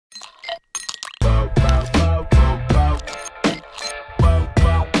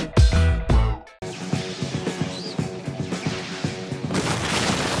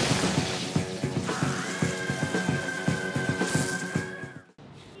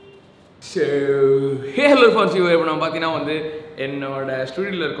So, hey hello friends, இப்போ நான் பார்த்தீங்கன்னா வந்து என்னோட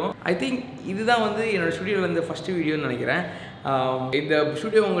ஸ்டுடியோவில் இருக்கோம். ஐ திங்க் இதுதான் வந்து என்னோடய ஸ்டுடியோவில் வந்து ஃபஸ்ட்டு வீடியோன்னு நினைக்கிறேன். இந்த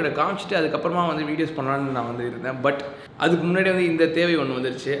ஸ்டுடியோ உங்கள்கிட்ட காமிச்சிட்டு அதுக்கப்புறமா வந்து வீடியோஸ் பண்ணலான்னு நான் வந்து இருந்தேன். பட் அதுக்கு முன்னாடி வந்து இந்த தேவை ஒன்று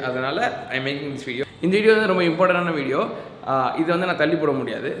வந்துருச்சு. அதனால் ஐ மேக்கிங் திஸ் வீடியோ. இந்த வீடியோ வந்து ரொம்ப இம்பார்ட்டண்டான வீடியோ. இது வந்து நான் தள்ளி போட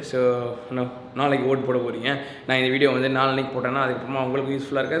முடியாது. ஸோ நாளைக்கு ஓட்டு போட போகிறீங்க. நான் இந்த வீடியோ வந்து நாளைக்கு போட்டேன்னா அதுக்கப்புறமா உங்களுக்கு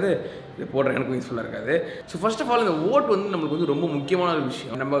யூஸ்ஃபுல்லாக இருக்காது, இது போடுற எனக்கும் யூஸ்ஃபுல்லாக இருக்காது. ஸோ ஃபர்ஸ்ட் ஆஃப் ஆல் இந்த ஓட் வந்து நம்மளுக்கு வந்து ரொம்ப முக்கியமான ஒரு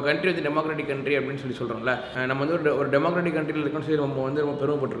விஷயம். நம்ம கண்ட்ரி வந்து டெமோக்ராட்டிக் கண்ட்ரி அப்படின்னு சொல்கிறோம்ல. நம்ம வந்து ஒரு டெமோக்ராட்டிக் கண்ட்ரியில் இருக்கோம்னு சொல்லி நம்ம வந்து ரொம்ப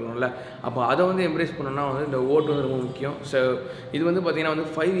பெருமைப்பட்டுருக்கோம்ல. அப்போ அதை வந்து எம்ப்ரேஸ் பண்ணோம்னா வந்து இந்த ஓட் வந்து ரொம்ப முக்கியம். ஸோ இது வந்து பார்த்திங்கன்னா வந்து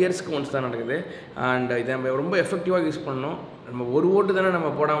 5 இயர்ஸ்க்கு ஒன்ஸ் தான் நடக்குது. அண்ட் இதை நம்ம ரொம்ப எஃபெக்டிவாக யூஸ் பண்ணணும். நம்ம ஒரு ஓட்டு தானே நம்ம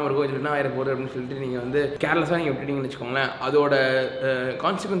போடாமல் இருக்கோம், இது என்ன ஆயிரம் போகுது அப்படின்னு சொல்லிட்டு நீங்கள் வந்து கேர்லெஸ்ஸாக நீங்கள் விட்டுட்டீங்கன்னு வச்சுக்கோங்களேன், அதோட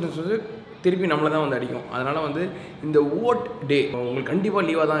கான்சிக்வன்சஸ் வந்து திருப்பி நம்மளை தான் வந்து அடிக்கும். அதனால் வந்து இந்த ஓட் டே உங்களுக்கு கண்டிப்பாக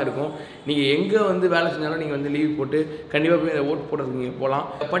லீவாக தான் இருக்கும். நீங்கள் எங்கே வந்து வேலை செஞ்சாலும் நீங்கள் வந்து லீவ் போட்டு கண்டிப்பாக போய் இந்த ஓட் போடுறதுக்கு நீங்கள் போகலாம்.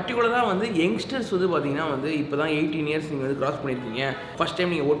 பர்டிகுலராக வந்து யங்ஸ்டர்ஸ் வந்து பார்த்தீங்கன்னா வந்து இப்போ தான் 18 இயர்ஸ் நீங்கள் வந்து கிராஸ் பண்ணியிருக்கீங்க, ஃபஸ்ட்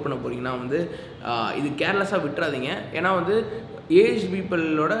டைம் நீங்கள் ஓட் பண்ண போகிறீங்கன்னா வந்து இது கேர்லெஸ்ஸாக விட்டுறாதீங்க. ஏன்னா வந்து ஏஜ்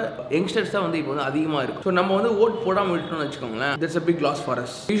பீப்புளோட யங்ஸ்டர்ஸ் தான் வந்து இப்போ வந்து அதிகமாக இருக்கும். ஸோ நம்ம வந்து ஓட் போடாமல் விட்டோம்னு வச்சுக்கோங்களேன், that's a big loss for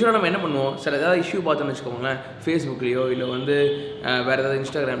us. யூஸ்வலாக நம்ம என்ன பண்ணுவோம், சார் ஏதாவது இஷ்யூ பார்த்தோன்னு வச்சுக்கோங்களேன், ஃபேஸ்புக்லேயோ இல்லை வந்து வேறு ஏதாவது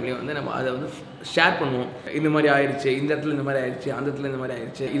இன்ஸ்டாகிராம்லேயோ வந்து நம்ம அதை வந்து ஷேர் பண்ணுவோம். இந்த மாதிரி ஆயிடுச்சு, இந்த இடத்துல இந்த மாதிரி ஆயிடுச்சு, அந்த இடத்துல இந்த மாதிரி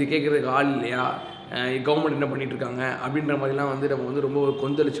ஆயிடுச்சு, இது கேட்குறதுக்கு ஆள் இல்லையா, கவர்மெண்ட் என்ன பண்ணிகிட்டு இருக்காங்க அப்படின்ற மாதிரிலாம் வந்து நம்ம வந்து ரொம்ப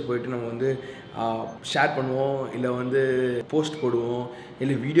கொந்தளிச்சு போயிட்டு நம்ம வந்து ஷேர் பண்ணுவோம், இல்லை வந்து போஸ்ட் போடுவோம்,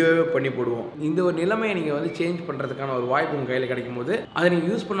 இல்லை வீடியோவே பண்ணி போடுவோம். இந்த ஒரு நிலைமையை நீங்கள் வந்து சேஞ்ச் பண்ணுறதுக்கான ஒரு வாய்ப்பு உங்கள் கையில் கிடைக்கும் போது அதை நீங்கள்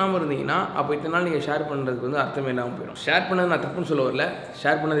யூஸ் பண்ணாமல் இருந்தீங்கன்னா அப்போ இத்தனை நாள் நீங்கள் ஷேர் பண்ணுறதுக்கு வந்து அர்த்தமே இல்லாமல் போயிடும். ஷேர் பண்ணது நான் தப்புன்னு சொல்ல வரல,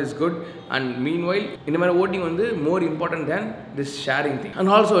 ஷேர் பண்ணது இஸ் குட். அண்ட் மீன்வைல் இந்த மாதிரி ஓட்டிங் வந்து more important than this sharing thing.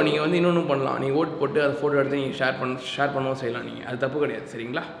 And also நீங்கள் வந்து இன்னொன்று பண்ணலாம், நீங்கள் ஓட் போட்டு அதை ஃபோட்டோ எடுத்து நீங்கள் ஷேர் பண்ணவும் செய்யலாம். நீங்கள் அது தப்பு கிடையாது,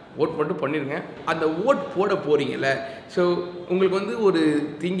 சரிங்களா? ஓட் மட்டும் பண்ணிடுங்க. அந்த ஓட் போட போகிறீங்கல்ல, ஸோ உங்களுக்கு வந்து ஒரு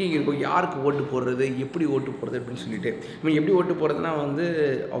திங்கிங் இருக்கும், யாருக்கு ஓட்டு போடுறது, எப்படி ஓட்டு போடுறது அப்படின்னு சொல்லிட்டு. நீங்கள் எப்படி ஓட்டு போடுறதுனா வந்து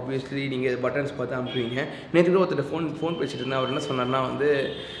ஆப்வியஸ்லி நீங்கள் பட்டன்ஸ் பார்த்து அனுப்புவீங்க. நேற்று கூட ஒருத்தர் ஃபோன் பேசிட்டு இருந்தேன். அவர் என்ன சொன்னார்னா வந்து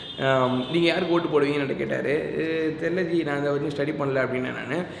நீங்கள் யாருக்கு ஓட்டு போடுவீங்கன்னு கேட்டார். தெரியல ஜி, நான் அதை வந்து ஸ்டடி பண்ணல அப்படின்னு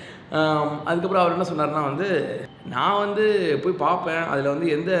நான். அதுக்கப்புறம் அவர் என்ன சொன்னார்னா வந்து நான் வந்து போய் பார்ப்பேன், அதில் வந்து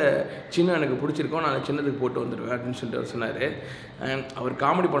எந்த சின்னம் எனக்கு பிடிச்சிருக்கோ நான் அந்த சின்னத்துக்கு போட்டு வந்துடுவேன் அப்படின்னு சொல்லிட்டு அவர் சொன்னார். அவர்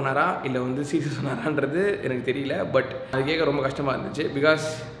காமெடி பண்ணாரா இல்லை வந்து சீரியஸ் சொன்னாரான்றது எனக்கு தெரியல. பட் அது கேட்க ரொம்ப கஷ்டமாக இருந்துச்சு. பிகாஸ்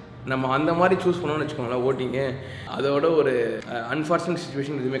நம்ம அந்த மாதிரி சூஸ் பண்ணோம்னு வச்சுக்கோங்களேன் ஓட்டிங்கு, அதோட ஒரு அன்ஃபார்ச்சுனேட்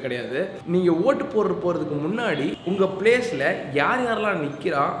சுச்சுவேஷன் எதுவுமே கிடையாது. நீங்கள் ஓட்டு போகிறதுக்கு முன்னாடி உங்கள் பிளேஸில் யாரெல்லாம்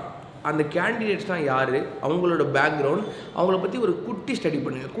நிற்கிறா, அந்த கேண்டிடேட்ஸ்லாம் யார், அவங்களோட பேக்ரவுண்ட், அவங்கள பற்றி ஒரு குட்டி ஸ்டடி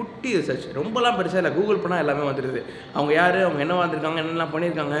பண்ணுங்கள். குட்டி ரிசர்ச், ரொம்பலாம் பெருசாக இல்லை, கூகுள் பண்ணால் எல்லாமே வந்துடுது. அவங்க யார், அவங்க என்ன வந்திருக்காங்க, என்னெல்லாம்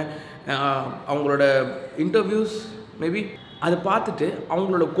பண்ணியிருக்காங்க, அவங்களோட இன்டர்வியூஸ் மேபி அதை பார்த்துட்டு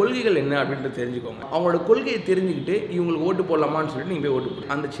அவங்களோட கொள்கைகள் என்ன அப்படின்ட்டு தெரிஞ்சுக்கோங்க. அவங்களோட கொள்கையை தெரிஞ்சுக்கிட்டு இவங்களுக்கு ஓட்டு போடலாமான்னு சொல்லிட்டு நீங்கள் போய் ஓட்டு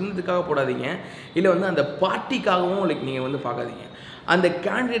போடுங்க. அந்த சின்னத்துக்காக போடாதீங்க, இல்லை வந்து அந்த பார்ட்டிக்காகவும் நீங்கள் வந்து பார்க்காதீங்க, அந்த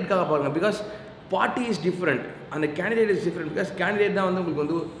கேண்டிடேட்காக பாருங்கள். பிகாஸ் பார்ட்டி இஸ் டிஃப்ரெண்ட், அந்த candidate is different. Because candidate தான் வந்து உங்களுக்கு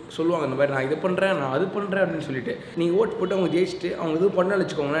வந்து சொல்லுவாங்க இந்த மாதிரி நான் இது பண்ணுறேன், நான் அது பண்ணுறேன் அப்படின்னு சொல்லிட்டு. நீங்கள் ஓட்டு போட்டு அவங்க ஜெயிச்சுட்டு அவங்க இது பண்ணலன்னு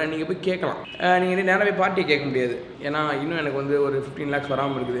வச்சுக்கோங்களேன், நீங்கள் போய் கேட்கலாம். நீங்கள் நேராக போய் பார்ட்டியை கேட்க முடியாது. ஏன்னா இன்னும் எனக்கு வந்து ஒரு 15 lakhs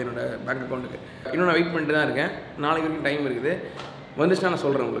வராமல் இருக்குது என்னோடய பேங்க் அக்கௌண்ட்டுக்கு. இன்னும் நான் வெயிட் பண்ணிட்டு தான் இருக்கேன். நாளைக்கு வரைக்கும் டைம் இருக்குது. வந்துச்சுன்னா நான்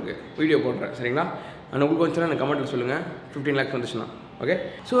சொல்கிறேன், உங்களுக்கு வீடியோ போடுறேன், சரிங்களா? ஆனால் உங்களுக்கு வந்துச்சுன்னா எனக்கு கமெண்ட்டில் சொல்லுங்கள் 15 lakhs வந்துச்சுன்னா. ஓகே,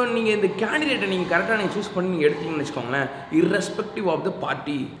 ஸோ நீங்கள் இந்த கேண்டிடேட்டை நீங்கள் கரெக்டாக நீங்கள் சூஸ் பண்ணி நீங்கள் எடுத்தீங்கன்னு வச்சுக்கோங்களேன், irrespective of the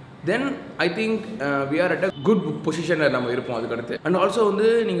party, then I think we are at a good பொசிஷனில் நம்ம இருப்போம் அதுக்கடுத்து. அண்ட் ஆல்சோ வந்து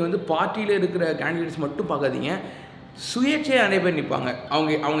நீங்கள் வந்து பார்ட்டியில் இருக்கிற கேண்டிடேட்ஸ் மட்டும் பார்க்காதீங்க, சுயேட்சையாக நிறைய பேர் நிற்பாங்க.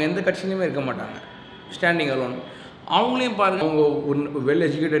 அவங்க எந்த கட்சியிலையுமே இருக்க மாட்டாங்க, ஸ்டாண்டிங் அலோன். அவங்களையும் பாருங்கள், அவங்க ஒரு வெல்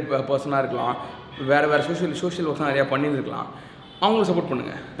எஜுகேட்டட் பர்சனாக இருக்கலாம், வேறு சோஷியல் ஒர்க்லாம் நிறையா பண்ணியிருக்கலாம், அவங்கள சப்போர்ட்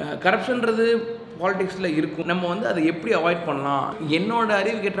பண்ணுங்கள். கரப்ஷன்றது பாலிடிக்ஸில் இருக்கும், நம்ம வந்து அதை எப்படி அவாய்ட் பண்ணலாம். என்னோட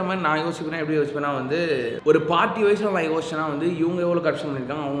அறிவுக்கு ஏற்ற மாதிரி நான் யோசிக்கிறேன். எப்படி யோசிப்பேன்னா வந்து ஒரு பார்ட்டி வைஸில் நான் யோசிச்சேன்னா வந்து இவங்க எவ்வளோ கரப்ஷன்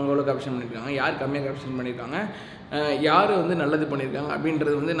பண்ணியிருக்காங்க, அவங்க எவ்வளோ கரப்ஷன் பண்ணியிருக்காங்க, யார் கம்மியாக கரப்ஷன் பண்ணியிருக்காங்க, யார் வந்து நல்லது பண்ணியிருக்காங்க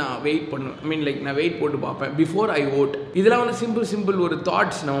அப்படின்றது வந்து நான் வெயிட் பண்ணுவேன். ஐ மீன் லைக் நான் வெயிட் போட்டு பார்ப்பேன் பிஃபோர் ஐ ஓட். இதெல்லாம் வந்து சிம்பிள் ஒரு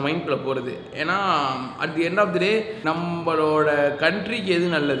தாட்ஸ் நம்ம மைண்ட்குள்ளே போகிறது. ஏன்னா at the end of the டே நம்மளோட கண்ட்ரிக்கு எது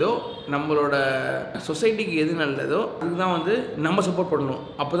நல்லதோ, நம்மளோட சொசைட்டிக்கு எது நல்லதோ அதுக்கு தான் வந்து நம்ம சப்போர்ட் பண்ணணும்.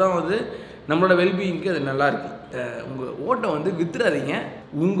 அப்போ தான் வந்து நம்மளோட வெல்பீயிங்க்கு அது நல்லாயிருக்கும். உங்கள் ஓட்டை வந்து வித்துறாதீங்க.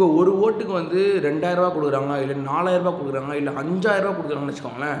 உங்கள் ஒரு ஓட்டுக்கு வந்து 2000 ரூபா கொடுக்குறாங்க, இல்லை 4000 ரூபா கொடுக்குறாங்க, இல்லை 5000 ரூபா கொடுக்குறாங்கன்னு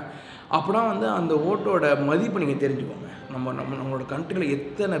வச்சுக்கோங்களேன். அப்போனா வந்து அந்த ஓட்டோட மதிப்பு நீங்கள் தெரிஞ்சுக்கோங்க. நம்மளோட கண்ட்ரியில்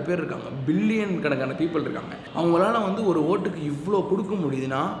எத்தனை பேர் இருக்காங்க, பில்லியன் கணக்கான பீப்புள் இருக்காங்க. அவங்களால வந்து ஒரு ஓட்டுக்கு இவ்வளோ கொடுக்க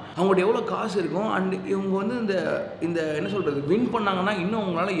முடியுதுன்னா அவங்கள்ட்ட எவ்வளோ காசு இருக்கும். அண்ட் இவங்க வந்து இந்த என்ன சொல்கிறது, வின் பண்ணாங்கன்னா இன்னும்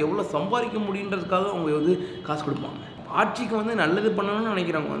அவங்களால எவ்வளோ சம்பாதிக்க முடியுன்றதுக்காக அவங்க வந்து காசு கொடுப்பாங்க. ஆட்சிக்கு வந்து நல்லது பண்ணணும்னு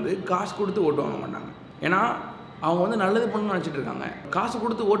நினைக்கிறவங்க வந்து காசு கொடுத்து ஓட்டு வாங்க மாட்டாங்க. ஏன்னா அவங்க வந்து நல்லது பண்ணணும்னு நினச்சிட்டு இருக்காங்க. காசு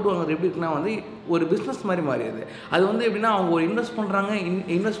கொடுத்து ஓட்டு வாங்குறது எப்படி இருக்குன்னா வந்து ஒரு பிஸ்னஸ் மாதிரி மாறிடுது. அது வந்து எப்படின்னா அவங்க ஒரு இன்வெஸ்ட் பண்ணுறாங்க.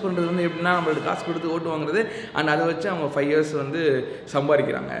 இன்வெஸ்ட் பண்ணுறது வந்து எப்படின்னா நம்மளோட காசு கொடுத்து ஓட்டு வாங்குறது அண்ட் அதை வச்சு அவங்க 5 years வந்து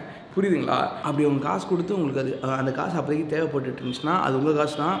சம்பாதிக்கிறாங்க. புரியுதுங்களா? அப்படி அவங்க காசு கொடுத்து உங்களுக்கு அது அந்த காசு அப்போதைக்கு தேவைப்பட்டுட்டு இருந்துச்சுன்னா அது உங்கள்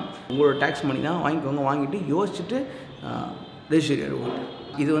காசு தான், உங்களோட டேக்ஸ் மணி தான், வாங்கிக்கோங்க. வாங்கிட்டு யோசிச்சுட்டு ரெஜிஸ்டர் ஓட்டு.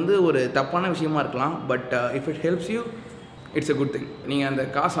 இது வந்து ஒரு தப்பான விஷயமா இருக்கலாம். But if it helps you it's a good thing. நீங்கள் அந்த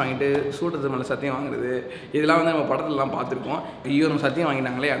காசு வாங்கிட்டு சூட்டத்து மேலே சத்தியம் வாங்குறது இதெல்லாம் வந்து நம்ம படத்துலலாம் பார்த்துருக்கோம். ஐயோ நம்ம சத்தியம்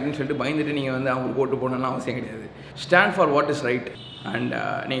வாங்கினாங்களே அப்படின்னு சொல்லிட்டு பயந்துட்டு நீங்கள் வந்து அவங்களுக்கு ஓட்டு போடணும்னு அவசியம் கிடையாது. Stand for what is right and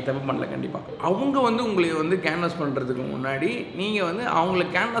நீங்கள் தப்பு பண்ணல கண்டிப்பாக. அவங்க வந்து உங்களை வந்து கேன்வாஸ் பண்ணுறதுக்கு முன்னாடி நீங்கள் வந்து அவங்கள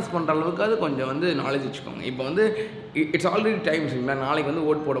கேன்வாஸ் பண்ணுற அளவுக்கு அது கொஞ்சம் வந்து நாலேஜ் வச்சுக்கோங்க. இப்போ வந்து இட்ஸ் ஆல்ரெடி டைம் சரிங்களா? நாளைக்கு வந்து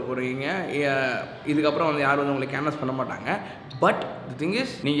ஓட் போட போகிறீங்க. இதுக்கப்புறம் வந்து யாரும் வந்து உங்களை கேன்வாஸ் பண்ண மாட்டாங்க. பட் தி திங்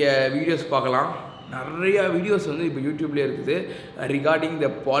இஸ் நீங்கள் வீடியோஸ் பார்க்கலாம். நிறையா வீடியோஸ் வந்து இப்போ யூடியூப்லேயே இருக்குது ரிகார்டிங் த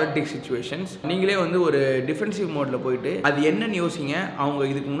பாலிட்டிக்ஸ் சிச்சுவேஷன்ஸ். நீங்களே வந்து ஒரு டிஃபென்சிவ் மோடில் போயிட்டு அது என்னன்னு யோசிங்க. அவங்க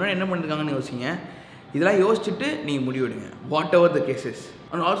இதுக்கு முன்னாடி என்ன பண்ணிருக்காங்கன்னு யோசிங்க. இதெல்லாம் யோசிச்சுட்டு நீங்கள் முடிவெடுங்க. What ever the cases.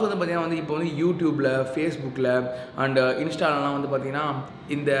 And also வந்து பார்த்தீங்கன்னா வந்து இப்போ வந்து யூடியூப்பில், ஃபேஸ்புக்கில் அண்ட் இன்ஸ்டாலலாம் வந்து பார்த்தீங்கன்னா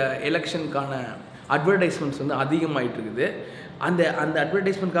இந்த எலெக்ஷனுக்கான அட்வர்டைஸ்மெண்ட்ஸ் வந்து அதிகமாகிட்டு இருக்குது. அந்த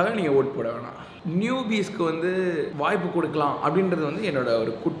அட்வர்டைஸ்மெண்ட்காக நீங்கள் ஓட் போட வேணாம். நியூபீஸ்க்கு வந்து வாய்ப்பு கொடுக்கலாம் அப்படின்றது வந்து என்னோட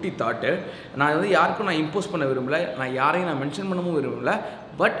ஒரு குட்டி தாட்டு. நான் வந்து யாருக்கும் நான் இம்போஸ் பண்ண விரும்பலை, நான் யாரையும் நான் மென்ஷன் பண்ணவும் விரும்பலை.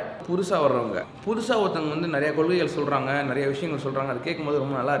 பட் புதுசாக வர்றவங்க, புதுசாக ஒருத்தவங்க வந்து நிறைய கொள்கைகள் சொல்கிறாங்க, நிறைய விஷயங்கள் சொல்கிறாங்க. அது கேட்கும்போது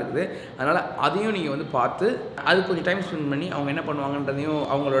ரொம்ப நல்லா இருக்குது. அதனால் அதையும் நீங்கள் வந்து பார்த்து அது கொஞ்சம் டைம் ஸ்பெண்ட் பண்ணி அவங்க என்ன பண்ணுவாங்கன்றதையும்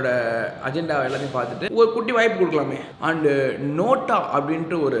அவங்களோட அஜெண்டா எல்லாத்தையும் பார்த்துட்டு ஒரு குட்டி வாய்ப்பு கொடுக்கலாமே. அண்டு நோட்டா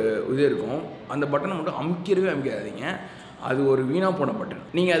அப்படின்ட்டு ஒரு இது இருக்கும். அந்த பட்டனை மட்டும் அமைக்காதீங்க. அது ஒரு வீணாக போன பட்டன்.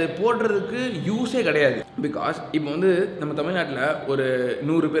 நீங்கள் அது போடுறதுக்கு யூஸே கிடையாது. பிகாஸ் இப்போ வந்து நம்ம தமிழ்நாட்டில் ஒரு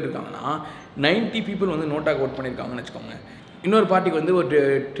 100 பேர் இருக்காங்கன்னா 90 people வந்து நோட்டாக ஓட் பண்ணியிருக்காங்கன்னு வச்சுக்கோங்க. இன்னொரு பார்ட்டிக்கு வந்து ஒரு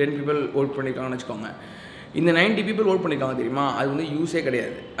 10 people ஓட் பண்ணியிருக்காங்கன்னு வச்சுக்கோங்க. இந்த 90 people ஓட் பண்ணியிருக்காங்க தெரியுமா? அது வந்து யூஸே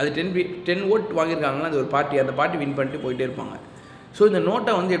கிடையாது. அது 10 ஓட் வாங்கியிருக்காங்கன்னா அது ஒரு பார்ட்டி, அந்த பார்ட்டி வின் பண்ணிட்டு போயிட்டே இருப்பாங்க. ஸோ இந்த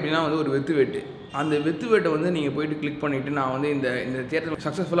நோட்டை வந்து எப்படின்னா வந்து ஒரு வெத்து வேட்டு. அந்த வெத்து வேட்டை வந்து நீங்கள் போய்ட்டு கிளிக் பண்ணிவிட்டு நான் வந்து இந்த தேர்தல்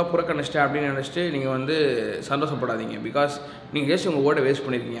சக்ஸஸ்ஃபுல்லாக புறக்கணிச்சிட்டேன் அப்படின்னு நினச்சிட்டு நீங்கள் வந்து சந்தோஷப்படாதீங்க. பிகாஸ் நீங்கள் ஜஸ்ட் உங்கள் ஓட்டை வேஸ்ட்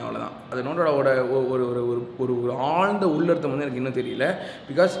பண்ணியிருக்கீங்க, அவ்வளோதான். அது நோட்டோட ஒரு ஒரு ஒரு ஆழ்ந்த உள்ளர்த்தம் வந்து எனக்கு இன்னும் தெரியல.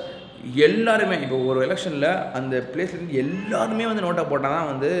 பிகாஸ் எல்லாருமே இப்போ ஒரு எலெக்ஷனில் அந்த பிளேஸ்லேருந்து எல்லாருமே வந்து நோட்டை போட்டால் தான்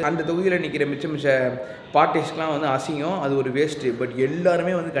வந்து அந்த தொகுதியில் நிற்கிற மிச்ச பார்ட்டிஸ்க்கெலாம் வந்து அசிங்கம், அது ஒரு வேஸ்ட்டு. பட்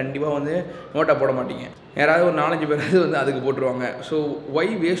எல்லாருமே வந்து கண்டிப்பாக வந்து நோட்டை போட மாட்டீங்க. யாராவது ஒரு 4-5 பேராவது வந்து அதுக்கு போட்டுருவாங்க. So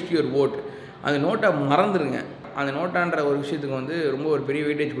Y waste your vote? அந்த நோட்டை மறந்துடுங்க. அந்த நோட்டான்ற ஒரு விஷயத்துக்கு வந்து ரொம்ப ஒரு பெரிய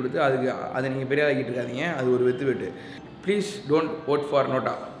வெயிட்டேஜ் கொடுத்து அதை நீங்கள் பெரியாகிட்டு இருக்காதீங்க. அது ஒரு வெத்து வெட்டு. Please don't vote for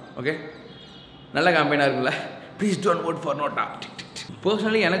NOTA. Okay, நல்ல கேம்பெயினாக இருக்குல்ல? Please don't vote for NOTA.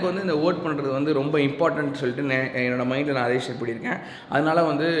 Personally எனக்கு வந்து இந்த ஓட் பண்ணுறது வந்து ரொம்ப இம்பார்ட்டன்ட் சொல்லிட்டு என்னோடய மைண்டில் நான் ரெஜிஸ்டர் பண்ணியிருக்கேன். அதனால்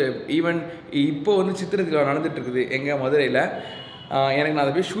வந்து ஈவன் இப்போ வந்து சித்திரத்தில் நடந்துகிட்ருக்குது எங்கள் மதுரையில். எனக்கு நான்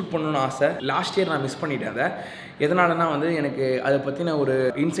அதை போய் ஷூட் பண்ணணுன்னு ஆசை. லாஸ்ட் இயர் நான் மிஸ் பண்ணிட்டேன் அதை. எதனாலனா வந்து எனக்கு அதை பற்றின ஒரு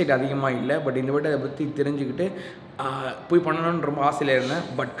இன்சைட் அதிகமாக இல்லை. பட் இந்த வாட்டி அதை பற்றி தெரிஞ்சுக்கிட்டு போய் பண்ணணும்னு ரொம்ப ஆசையில் இருந்தேன்.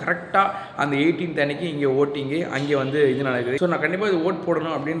 பட் கரெக்டாக அந்த 18th அன்னைக்கு இங்கே ஓட்டிங்கு அங்கே வந்து இது நடக்குது. ஸோ நான் கண்டிப்பாக இது ஓட்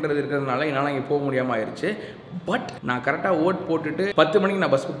போடணும் அப்படின்றது இருக்கிறதுனால என்னால் இங்கே போக முடியாமல் ஆயிடுச்சு. பட் நான் கரெக்டாக ஓட் போட்டுட்டு 10 மணிக்கு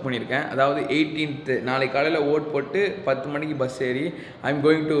நான் பஸ் புக் பண்ணியிருக்கேன். அதாவது 18th நாளைக்கு காலையில் ஓட் போட்டு 10 மணிக்கு பஸ் ஏறி I am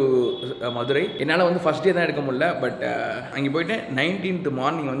going to Madurai. என்னால் வந்து ஃபஸ்ட் டே தான் எடுக்க முடியல. பட் அங்கே போயிட்டு 19th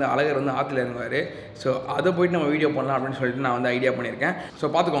மார்னிங் வந்து அழகர் வந்து ஆற்றுல இறங்குவார். ஸோ அதை போய்ட்டு நம்ம வீடியோ பண்ணலாம் அப்படின்னு சொல்லிட்டு நான் வந்து ஐடியா பண்ணியிருக்கேன். ஸோ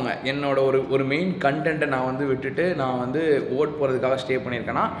பார்த்துக்கோங்க, என்னோட ஒரு மெயின் கண்டென்ட்டை நான் வந்து விட்டுட்டு நான் வந்து ஓட் போகிறதுக்காக ஸ்டே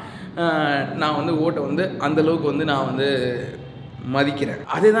பண்ணியிருக்கேன்னா நான் வந்து ஓட்டை வந்து அந்தளவுக்கு வந்து நான் வந்து மதிக்கிறேன்.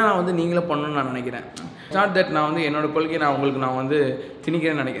 அதே தான் நான் வந்து நீங்களும் பண்ணணும்னு நான் நினைக்கிறேன். நாட் தட் நான் வந்து என்னோடய கொள்கையை நான் வந்து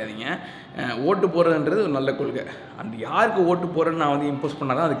திணிக்கிறேன்னு நினைக்காதீங்க. ஓட்டு போடுறதுன்றது ஒரு நல்ல கொள்கை. அந்த யாருக்கு ஓட்டு போடுறேன்னு நான் வந்து இம்போஸ்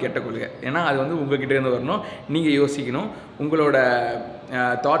பண்ணால் தான் அது கெட்ட கொள்கை. ஏன்னா அது வந்து உங்கள்கிட்டேருந்து வரணும். நீங்கள் யோசிக்கணும், உங்களோட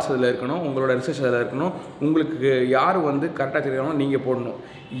தாட்ஸ் அதில் இருக்கணும், உங்களோட ரிசர்ச் அதில் இருக்கணும். உங்களுக்கு யார் வந்து கரெக்டாக தெரியாமல் நீங்கள் போடணும்.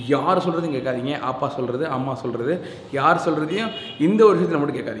 யார் சொல்கிறதையும் கேட்காதீங்க. அப்பா சொல்கிறது, அம்மா சொல்கிறது, யார் சொல்கிறதையும் இந்த ஒரு விஷயத்தில்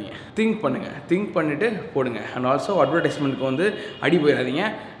மட்டும் கேட்காதீங்க. திங்க் பண்ணுங்கள், திங்க் பண்ணிவிட்டு போடுங்க. அண்ட் ஆல்சோ அட்வர்டைஸ்மெண்ட்டுக்கு வந்து அடி போயிடாதீங்க.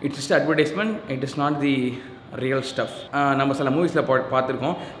 It's just advertisement, it is not the real stuff. நம்ம சில மூவிஸில்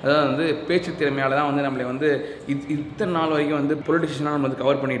பார்த்துருக்கோம். அதாவது வந்து பேச்சு திறமையால் தான் வந்து நம்மளை வந்து இத்தனை நாள் வரைக்கும் வந்து பொலிட்டிஷியனாக நம்ம வந்து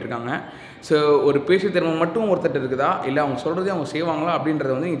கவர் பண்ணிகிட்டு இருக்காங்க. ஸோ ஒரு பேச்சு திறமை மட்டும் ஒருத்தர் இருக்குதா, இல்லை அவங்க சொல்கிறதே அவங்க செய்வாங்களா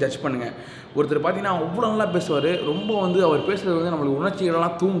அப்படின்றத வந்து நீங்கள் ஜட்ஜ் பண்ணுங்கள். ஒருத்தர் பார்த்தீங்கன்னா அவ்வளோ நல்லா பேசுவார். ரொம்ப வந்து அவர் பேசுகிறது வந்து நம்மளுக்கு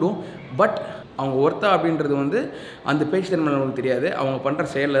உணர்ச்சிகளெல்லாம் தூண்டும். பட் அவங்க ஒருத்தா அப்படின்றது வந்து அந்த பேச்சு திறமை நம்மளுக்கு தெரியாது, அவங்க பண்ணுற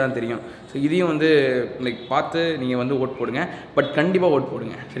செயலில் தான் தெரியும். ஸோ இதையும் வந்து லைக் பார்த்து நீங்கள் வந்து ஓட் போடுங்க. பட் கண்டிப்பாக ஓட்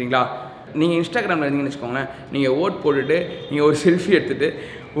போடுங்க, சரிங்களா? நீங்கள் இன்ஸ்டாகிராமில் இருந்தீங்கன்னு வச்சுக்கோங்களேன், நீங்கள் ஓட் போட்டுட்டு நீங்கள் ஒரு செல்ஃபி எடுத்துகிட்டு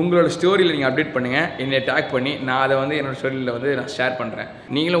உங்களோட ஸ்டோரியில் நீங்கள் அப்டேட் பண்ணுங்கள், என்னை டேக் பண்ணி நான் அதை வந்து என்னோடய ஸ்டோரியில் வந்து நான் ஷேர் பண்ணுறேன்.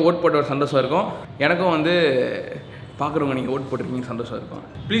 நீங்களும் ஓட் போட்ட ஒரு சந்தோஷம் இருக்கும், எனக்கும் வந்து பார்க்குறவங்க நீங்கள் ஓட் போட்டிருக்கீங்க சந்தோஷம் இருக்கும்.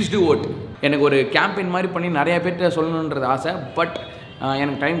 Please do vote. எனக்கு ஒரு கேம்பெயின் மாதிரி பண்ணி நிறையா பேர்கிட்ட சொல்லணுன்றது ஆசை, பட்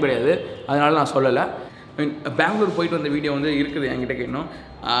எனக்கு டைம் கிடையாது, அதனால நான் சொல்லலை. பெங்களூர் போயிட்டு வந்த வீடியோ வந்து இருக்குது என்கிட்ட இன்னும்,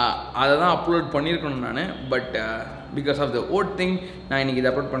 அதை தான் அப்லோட் பண்ணியிருக்கணும் நான். But because of the vote thing நான் இன்றைக்கி இதை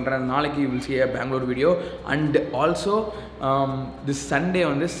அப்லோட் பண்ணுறேன். நாளைக்கு will see Bangalore video. And also this Sunday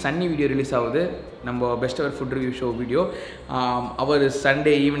வந்து சன்னி வீடியோ ரிலீஸ் ஆகுது, நம்ம best ever food review show video. அவர்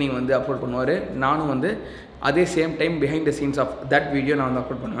சண்டே ஈவினிங் வந்து அப்லோட் பண்ணுவார். நானும் வந்து அதே same time behind the scenes of that video நான் வந்து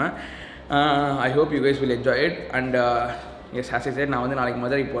அப்லோட் பண்ணுவேன். I hope you guys will enjoy it. And S as I set நான் வந்து நாளைக்கு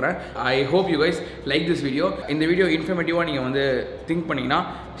மதுரைக்கு போகிறேன். I hope you guys like this video. இந்த வீடியோ இன்ஃபர்மேட்டிவாக நீங்கள் வந்து திங்க் பண்ணிங்கன்னா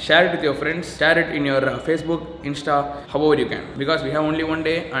share it with your friends, share it in your Facebook, Insta, however you can, because we have only one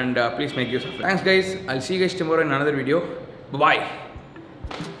day and please make use of it. Thanks guys, I'll see you guys tomorrow in another video. Bye.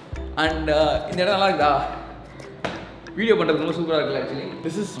 And இந்த இடம் நல்லா இருக்குதா? Video பண்ணுறது ரொம்ப சூப்பராக இருக்குல்ல. Actually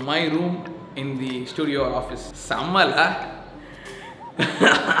this is my room in the studio office. செம்மல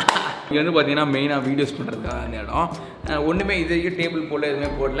இங்கே வந்து பார்த்தீங்கன்னா மெயினாக வீடியோஸ் பண்ணுறதுக்காக அந்த இடம். ஒன்றுமே இது வரைக்கும் டேபிள் போடல, எதுவுமே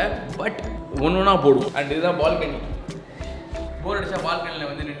போடல, பட் ஒன்று ஒன்றா போடுவோம். அண்ட் இதுதான் பால்கனி. போர் அடிச்சா பால்கனியில்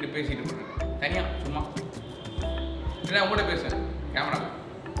வந்து நின்று பேசிட்டு இருக்கேன் தனியாக சும்மா. இல்லை உங்கள்கிட்ட பேசுகிறேன் கேமரா.